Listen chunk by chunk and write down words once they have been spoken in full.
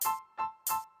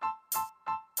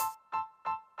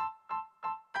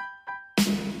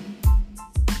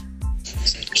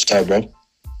What's up, bro?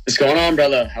 What's going on,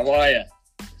 brother? How are you?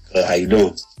 Good. How you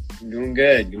doing? Doing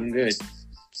good. Doing good.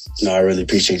 No, I really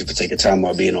appreciate you for taking time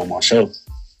out being on my show.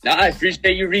 No, I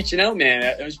appreciate you reaching out, man.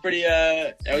 That was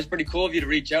pretty cool of you to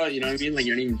reach out. You know what I mean? Like,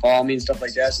 you didn't even follow me and stuff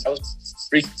like that. So that was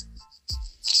pretty.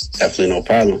 Definitely no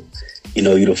problem. You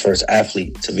know, you're the first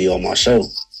athlete to be on my show.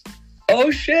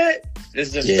 Oh shit!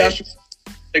 This is a special,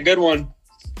 a good one.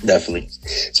 Definitely.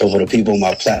 So for the people on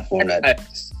my platform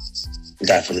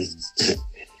definitely.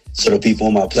 So the people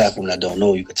on my platform that don't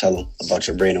know, you can tell them about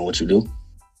your brand and what you do.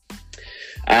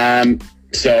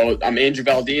 So I'm Andrew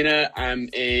Baldina. I'm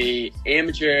a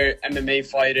amateur MMA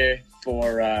fighter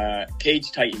for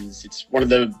Cage Titans. It's one of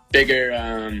the bigger,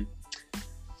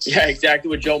 yeah, exactly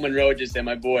what Joe Monroe just said,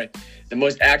 my boy. The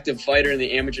most active fighter in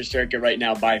the amateur circuit right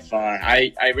now by far.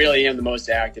 I really am the most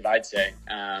active, I'd say.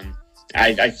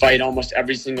 I fight almost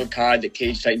every single card that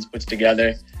Cage Titans puts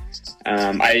together.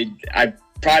 I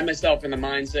pride myself in the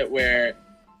mindset where,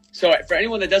 so for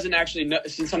anyone that doesn't actually know,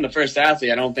 since I'm the first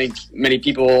athlete, I don't think many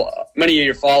of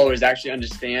your followers actually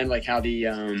understand like how the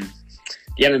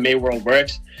MMA world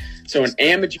works. So in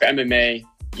amateur MMA,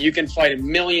 you can fight a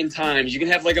million times. You can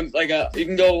have you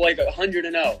can go like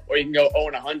 100-0, or you can go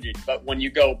 0-100. But when you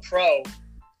go pro,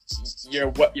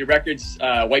 your record's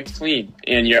wiped clean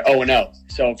and you're 0-0.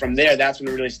 So from there, that's when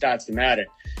it really starts to matter.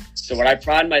 So what I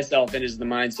pride myself in is the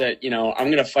mindset, you know, I'm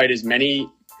going to fight as many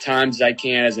times as I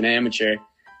can as an amateur,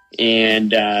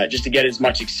 and just to get as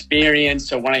much experience.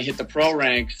 So when I hit the pro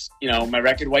ranks, you know, my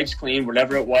record wipes clean,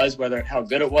 whatever it was, how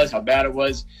good it was, how bad it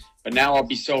was. But now I'll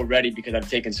be so ready because I've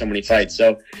taken so many fights.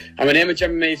 So I'm an amateur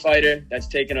MMA fighter that's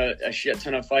taken a shit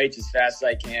ton of fights as fast as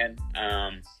I can.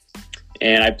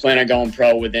 And I plan on going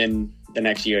pro within the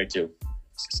next year or two.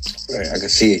 Right, I can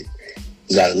see it.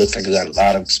 It looks like you got a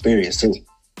lot of experience too.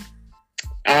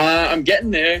 I'm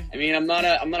getting there. I mean, I'm not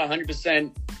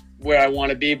 100% where I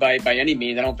want to be by any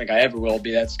means. I don't think I ever will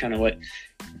be. That's kind of what,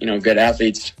 you know, good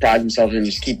athletes pride themselves in and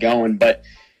just keep going. But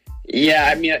yeah,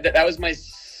 I mean, that was my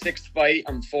 6th fight.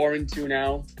 I'm 4-2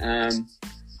 now.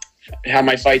 How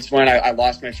my fights went, I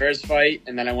lost my first fight,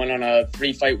 and then I went on a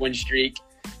 3-fight win streak,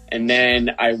 and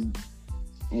then I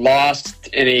lost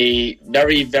in a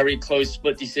very, very close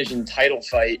split decision title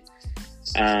fight,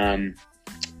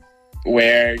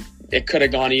 where it could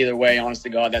have gone either way, honest to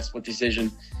God, that split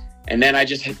decision. And then I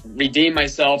just redeemed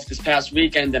myself this past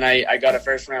weekend, and I got a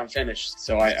first-round finish.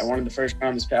 So I won the first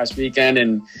round this past weekend,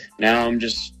 and now I'm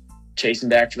just chasing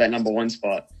back for that number 1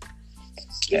 spot.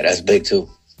 Yeah, that's big too.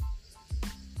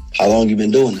 How long you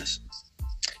been doing this?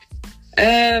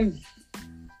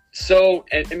 So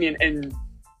I mean, in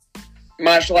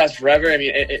martial arts forever. I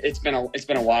mean, it's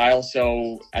been a while.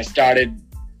 So I started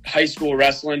high school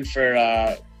wrestling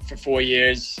for 4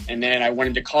 years, and then I went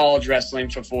into college wrestling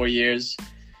for 4 years.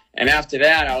 And after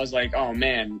that, I was like, oh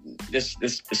man, this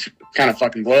kind of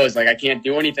fucking blows. Like, I can't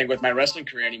do anything with my wrestling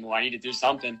career anymore. I need to do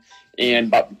something.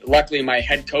 But luckily, my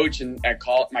head coach at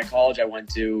my college I went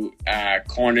to,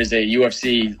 corners a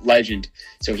UFC legend.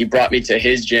 So he brought me to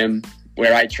his gym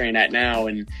where I train at now,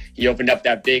 and he opened up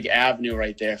that big avenue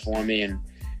right there for me. And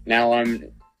now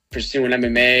I'm pursuing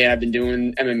MMA. I've been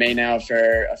doing MMA now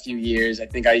for a few years. I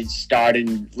think I started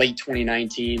in late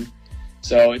 2019.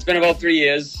 So it's been about 3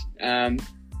 years.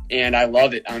 And I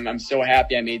love it. I'm so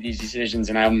happy I made these decisions,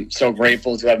 and I'm so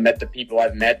grateful to have met the people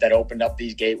I've met that opened up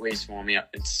these gateways for me.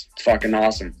 It's fucking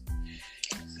awesome.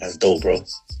 That's dope, bro.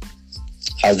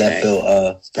 How's that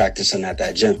feel practicing at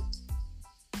that gym?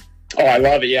 Oh, I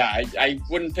love it. Yeah, I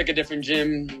wouldn't pick a different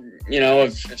gym. You know,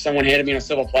 if someone handed me on a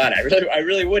silver platter, I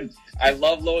really wouldn't. I'm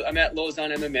at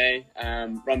Lauzon MMA,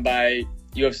 run by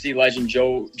UFC legend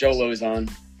Joe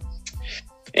Lauzon.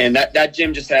 And that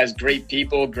gym just has great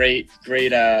people, great,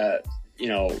 you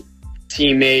know,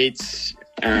 teammates.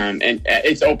 And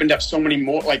it's opened up so many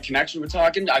more, like, connections we're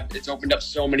talking. It's opened up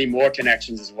so many more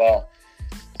connections as well.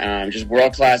 Just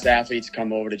world-class athletes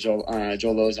come over to Joe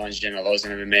Lauzon's gym at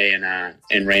Lauzon MMA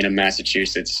in Raynham,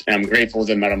 Massachusetts. And I'm grateful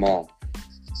to have met them all.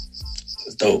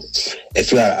 That's dope.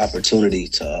 If you had an opportunity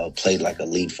to play like a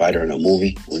lead fighter in a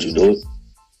movie, would you do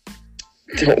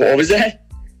it? What was that?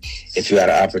 If you had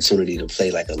an opportunity to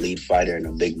play like a lead fighter in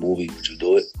a big movie, would you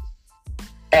do it?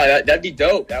 Oh, that'd be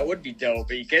dope. That would be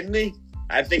dope. Are you kidding me?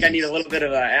 I think I need a little bit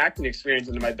of acting experience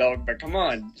under my belt, but come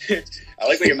on. I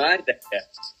like what your mind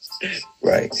is.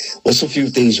 Right. What's a few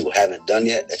things you haven't done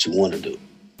yet that you want to do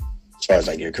as far as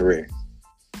like your career?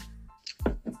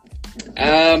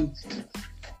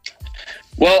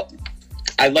 Well,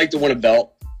 I'd like to win a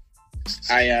belt.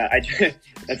 I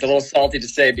It's a little salty to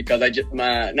say because I just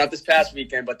not this past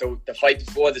weekend, but the fight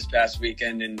before this past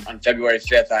weekend, and on February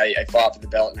 5th, I fought for the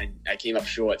belt and I came up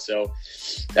short. So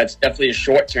that's definitely a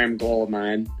short-term goal of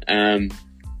mine.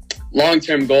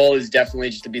 Long-term goal is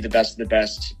definitely just to be the best of the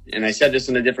best. And I said this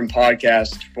in a different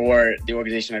podcast for the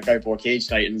organization I fight for, Cage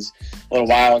Titans, a little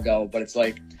while ago. But it's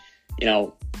like, you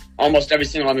know, almost every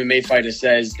single MMA fighter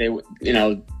says they, you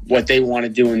know, what they want to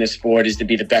do in this sport is to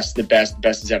be the best of the best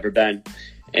has ever been.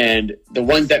 And the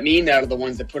ones that mean that are the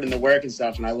ones that put in the work and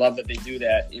stuff. And I love that they do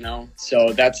that, you know.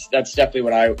 So that's definitely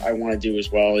what I want to do as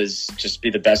well, is just be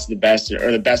the best of the best,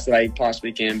 or the best that I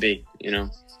possibly can be, you know.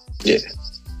 Yeah.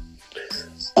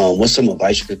 What's some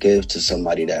advice you could give to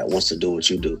somebody that wants to do what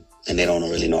you do and they don't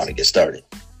really know how to get started?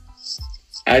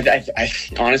 I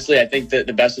honestly, I think that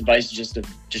the best advice is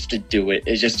just to do it.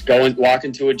 Is just go and walk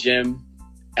into a gym,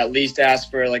 at least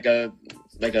ask for like a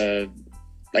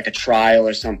trial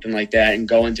or something like that, and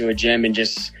go into a gym and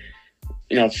just,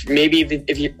 you know, maybe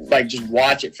if you like, just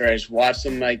watch it first. Watch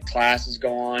some like classes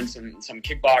go on, some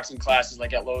kickboxing classes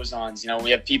like at Lozon's. You know, we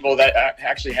have people that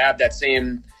actually have that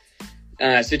same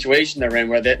situation they're in,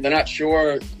 where they're not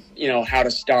sure, you know, how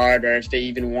to start or if they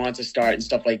even want to start and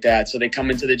stuff like that. So they come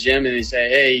into the gym and they say,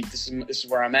 hey, this is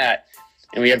where I'm at.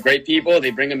 And we have great people. They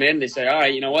bring them in. They say, all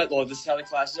right, you know what? Well, this is how the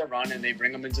classes are run. And they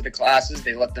bring them into the classes.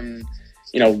 They let them,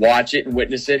 you know, watch it and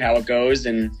witness it, how it goes.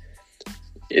 And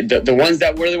the ones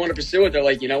that really want to pursue it, they're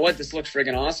like, you know what? This looks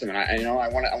friggin' awesome. And I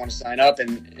want to sign up,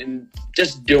 and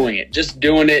just doing it,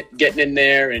 getting in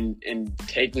there and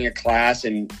taking a class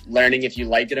and learning if you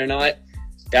like it or not.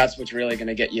 That's what's really going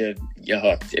to get you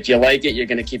hooked. If you like it, you're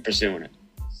going to keep pursuing it.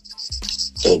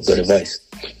 So good advice.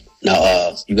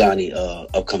 Now, you got any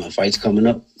upcoming fights coming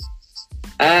up?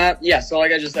 Yeah, so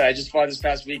like I just said, I just fought this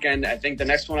past weekend. I think the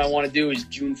next one I want to do is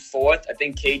June 4th. I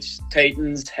think Cage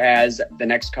Titans has the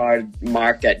next card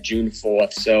marked at June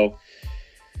 4th. So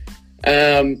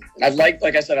I'd like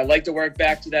to work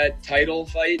back to that title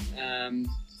fight.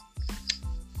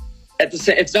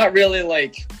 It's not really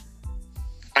like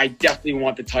I definitely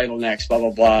want the title next, blah, blah,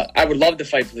 blah. I would love to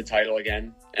fight for the title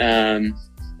again,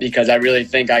 because I really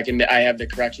think I have the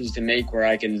corrections to make where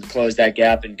I can close that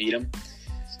gap and beat them.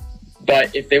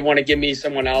 But if they want to give me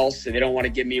someone else, if they don't want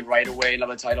to give me right away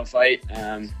another title fight,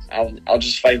 I'll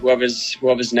just fight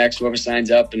whoever's next, whoever signs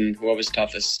up, and whoever's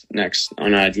toughest next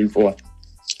on June 4th.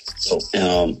 So,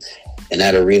 and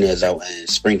that arena is out in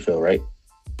Springfield, right?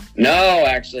 No,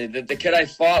 actually, the kid I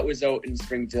fought was out in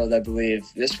Springfield, I believe.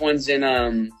 This one's in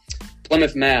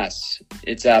Plymouth, Mass.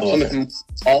 It's Plymouth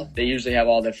Mall. They usually have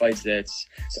all their fights there. It's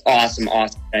awesome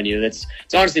venue. It's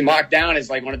honestly marked down as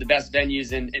like one of the best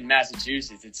venues in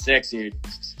Massachusetts. It's sick, dude.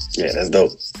 Yeah, that's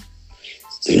dope.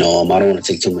 You know, I don't want to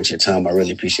take too much of your time. I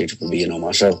really appreciate you for being on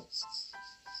my show.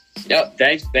 Yep,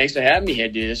 thanks for having me here,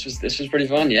 dude. This was pretty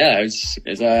fun. Yeah,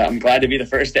 I'm glad to be the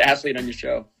first athlete on your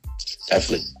show.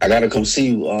 Definitely. I gotta come see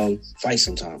you fight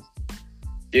sometime.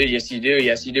 Dude, yes you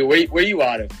do. Where you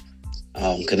out of?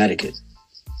 Connecticut.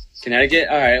 Connecticut?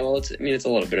 All right, well, it's a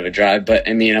little bit of a drive, but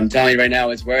I mean, I'm telling you right now,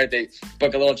 it's worth it.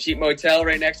 Book a little cheap motel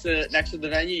right next to the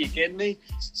venue. You kidding me?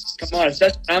 Come on,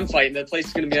 especially when I'm fighting. That place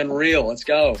is gonna be unreal. Let's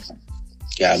go.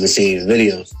 Yeah, I've been seeing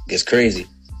videos. It gets crazy.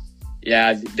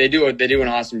 Yeah, they do an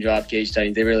awesome job, Cage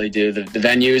Titans. They really do. The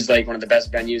venue is like one of the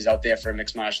best venues out there for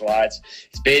mixed martial arts.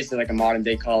 It's basically like a modern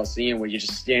day Coliseum where you're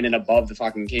just standing above the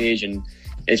fucking cage, and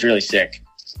it's really sick.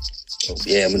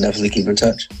 Yeah, we'll definitely keep in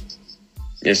touch.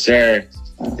 Yes, sir.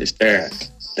 Yes, sir.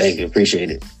 Thank you. Appreciate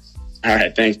it. All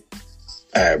right, thanks.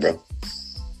 All right, bro.